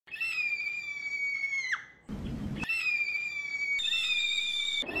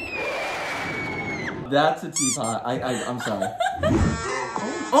That's a teapot. I'm sorry.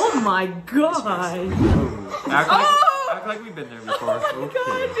 Oh my god. Act like we've been there before. Oh my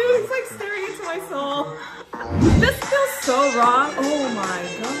god, dude, it's like staring into my soul. This feels so wrong. Oh my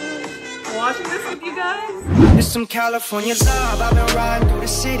god. Watching this with you guys. It's some California love. I've been riding through the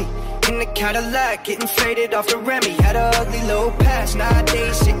city in the Cadillac, getting faded off the Remy. Had a ugly little past,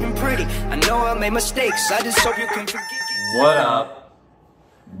 nowadays sitting pretty. I know I made mistakes, I just hope you can forgive me. What up?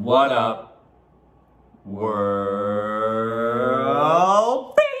 What up? World?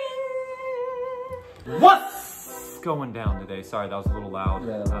 What's going down today? Sorry, that was a little loud.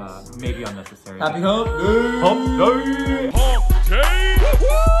 Yeah, that was. Maybe unnecessary. Happy Hump Day! Hump Day!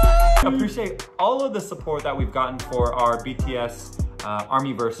 Appreciate all of the support that we've gotten for our BTS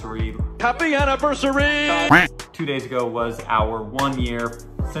Armyversary. Happy anniversary! 2 days ago was our 1 year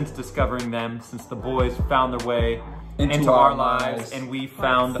since discovering them, since the boys found their way into our lives, and we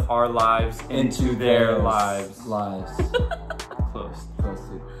found our lives into their lives. Close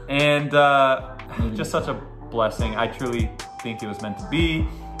to. And just such a blessing. I truly think it was meant to be.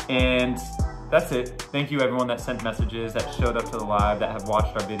 And that's it. Thank you everyone that sent messages, that showed up to the live, that have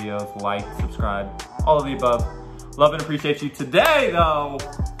watched our videos, liked, subscribed, all of the above. Love and appreciate you. Today though,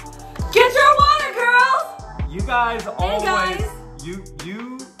 get your water, girls! you guys always, guys.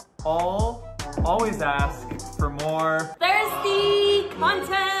 you all always ask for more Thirsty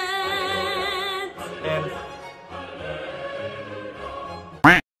content!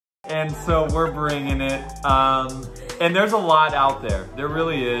 And so we're bringing it. And there's a lot out there. There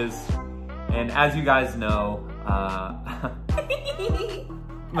really is. And as you guys know,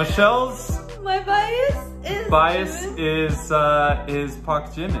 Michelle's my bias is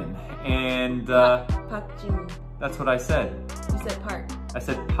Park Jimin, and Park Jimin. that's what I said. You said Park. I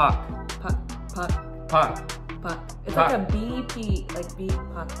said Park. Park. It's like a BP, like B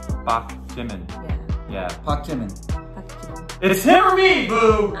Park. Park Jimin. Yeah. Park Jimin. It's him or me,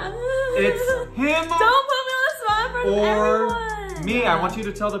 boo. It's him. Don't put me on the spot in front of everyone. Me. I want you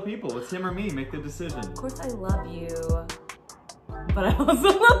to tell the people. It's him or me. Make the decision. Of course, I love you, but I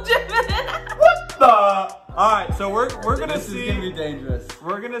also love Jimin. What the? All right, so we're gonna This see. is gonna be dangerous.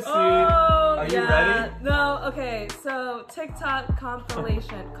 We're gonna see. Oh, Are you ready? No. Okay. So TikTok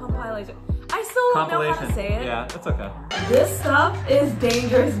compilation. I still don't know how to say it. Yeah, that's okay. This stuff is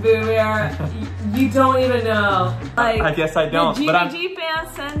dangerous, Boo Bear. You don't even know. Like, I guess I don't. The but GBG fan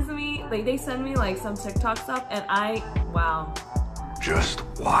sends me, like, they send me like some TikTok stuff, and wow. Just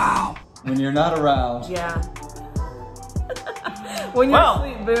wow. When you're not around. Yeah. When you're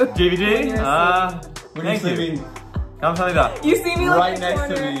asleep, Boo. GBG. When you're sleeping. Come tell me that. You see me like right in the next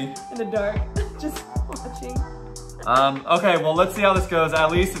corner, to me. in the dark, just watching. Okay, well, let's see how this goes.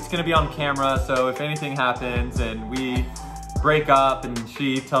 At least it's gonna be on camera, so if anything happens and we break up and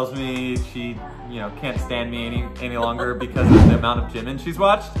she tells me she, can't stand me any longer because of the amount of Jimin she's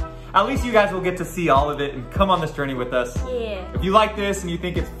watched, at least you guys will get to see all of it and come on this journey with us. Yeah. If you like this and you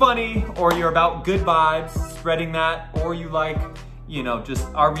think it's funny, or you're about good vibes, spreading that, or you like, just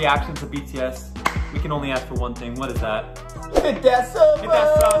our reaction to BTS, we can only ask for one thing. What is that? Hit that sub! Hit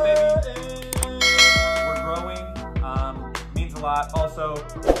that sub, baby! We're growing, means a lot. Also,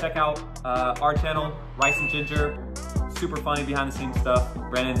 check out our channel, Rice and Ginger. Super funny behind the scenes stuff.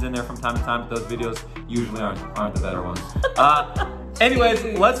 Brandon's in there from time to time, but those videos usually aren't the better ones. Anyways,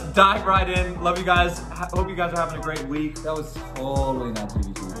 let's dive right in. Love you guys. Hope you guys are having a great week. That was totally not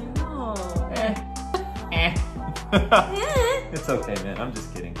GBG. I know. It's okay, man. I'm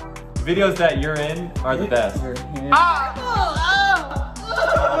just kidding. The videos that you're in are the best.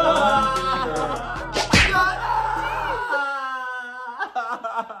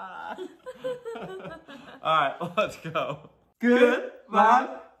 All right, let's go. Good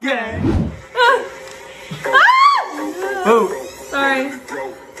vibe gang. Boo. Sorry.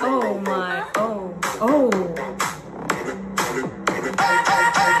 Oh my. Oh.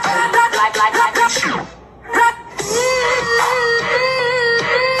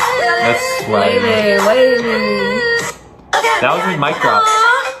 That's swag. Wavy. That was a mic drop.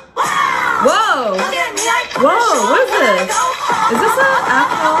 Whoa. What is this? Is this an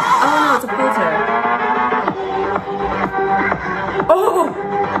actual? Oh no, it's a filter. Oh.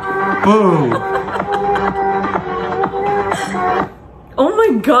 Boo. Oh my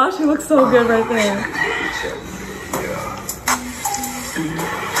gosh, he looks so good right there.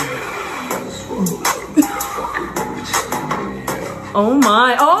 Oh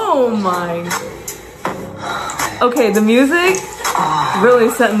my. Okay, the music really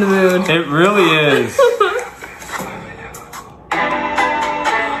setting the mood. It really is.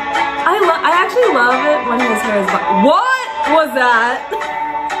 I actually love it when his hair is What was that?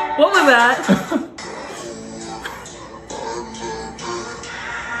 What was that?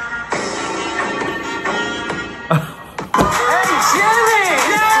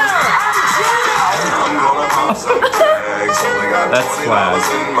 That's swag.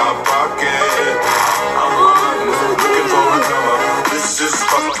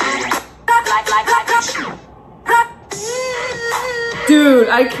 Dude,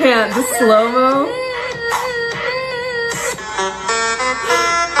 I can't. The slow-mo.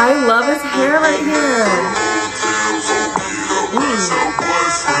 I love his hair right here.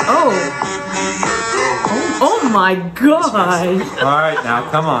 Oh. Oh my god. Alright, now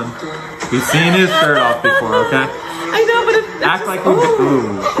come on. We've seen his shirt off before, okay? I know, but act like we've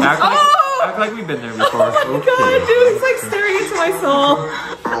been, act like we've been there before. Oh my god, dude, it's like staring into my soul.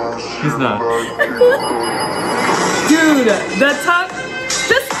 He's not. Dude, that top,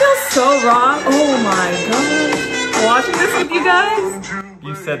 this feels so wrong. Oh my god. Watching this with you guys?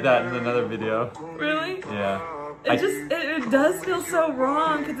 You said that in another video. Really? Yeah. It does feel so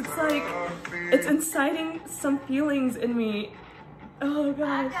wrong because it's like, it's inciting some feelings in me. Oh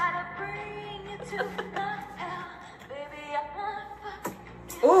gosh.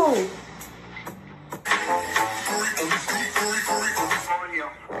 Oh.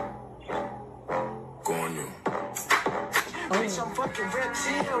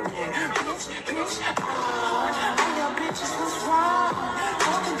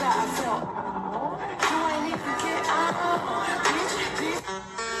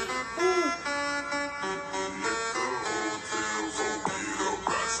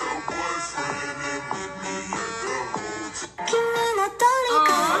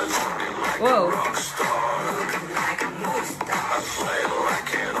 Whoa.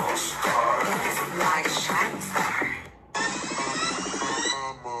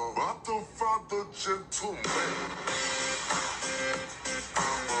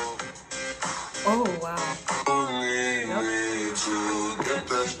 Oh, wow.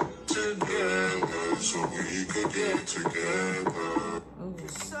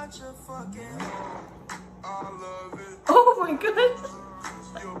 Oh my goodness.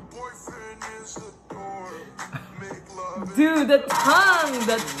 Dude, the tongue,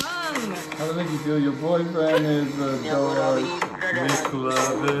 the tongue. How does it make you feel? Your boyfriend is a dog. Make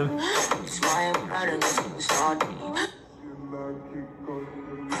loving.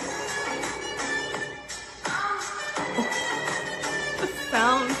 The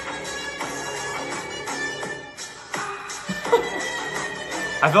sound.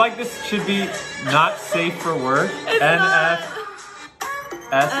 I feel like this should be not safe for work. It's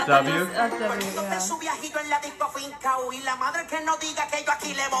NFSW. SW, yeah.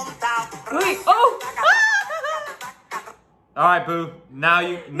 Wait, oh! Alright, boo. Now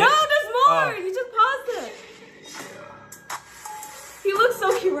you... No, there's more! Oh. You just paused it. He looks so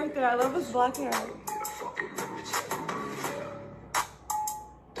cute right there. I love his black hair.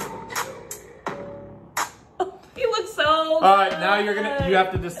 He looks so Alright, now you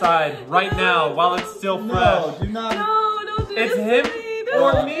have to decide right now while it's still fresh. No, do not. No, don't do It's this him to me.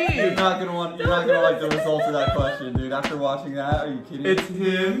 or me. You're not gonna like the results of that question, dude. After watching that, are you kidding? It's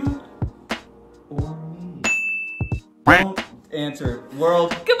him or me. Don't answer.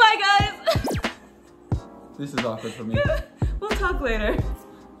 World. Goodbye, guys. This is awkward for me. We'll talk later.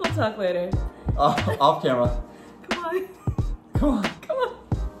 We'll talk later. Off camera. Come on. Come on. Come on.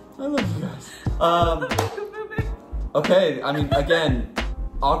 I love you guys. Okay, I mean, again,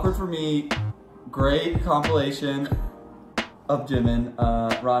 awkward for me. Great compilation of Jimin.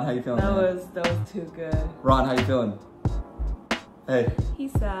 Ron, how you feeling? That was too good. Ron, how you feeling? Hey.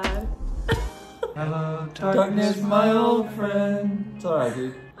 He's sad. Hello, Darkness, my old friend. It's alright,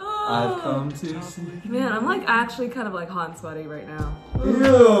 dude. Oh. I've come to see. Man, I'm like actually kind of like hot and sweaty right now.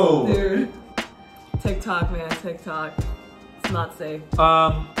 Ew. Dude. TikTok, man, TikTok. It's not safe.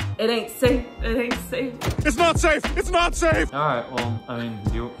 It ain't safe. It ain't safe. It's not safe. It's not safe. Alright, well, I mean,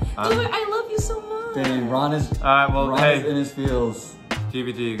 Dude, I love you so much. Dang, Ron is. Alright, well, Ron hey. is in his feels.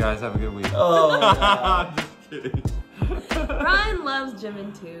 GBG, you guys have a good week. Oh. Yeah. I'm just kidding. Ryan loves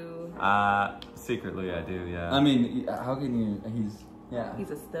Jimin too. Secretly I do, yeah. I mean, how can you?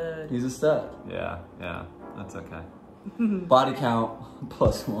 He's a stud. He's a stud. Yeah, that's okay. Body count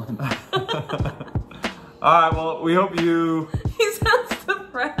 +1. Alright, well, we hope you... He sounds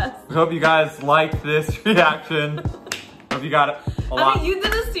depressed. We hope you guys liked this reaction. Hope you got a lot. I mean, you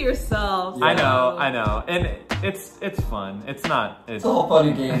did this to yourself. So. I know. And it's fun. It's not. It's all fun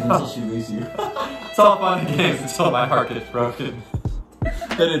and games until she leaves you. It's all fun and games until my heart gets broken.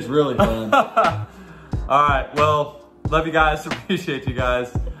 Then it's really fun. Alright, well, love you guys. Appreciate you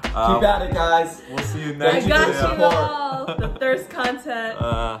guys. Keep at it, guys. We'll see you I next got video. you all. The thirst content.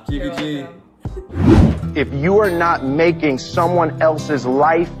 GBG. If you are not making someone else's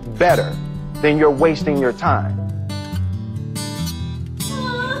life better, then you're wasting your time.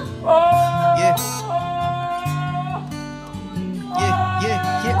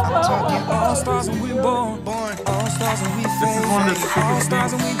 All stars when we born, all stars when we fade. All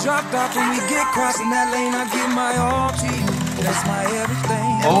stars when we dropped off and we get crossing that lane. I give my all to you. That's my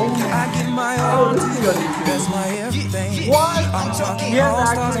everything. I give my all to you. That's my everything. What? I'm talking He has all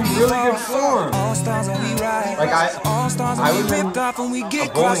stars actually when we really fall. good form. All stars when we ride. Like all stars I when was we in ripped off and we a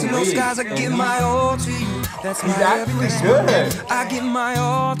get bowling crossing those league, skies. I and give he- my all to you. That's He's my actually everything. good. I give my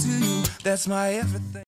all to you. That's my everything.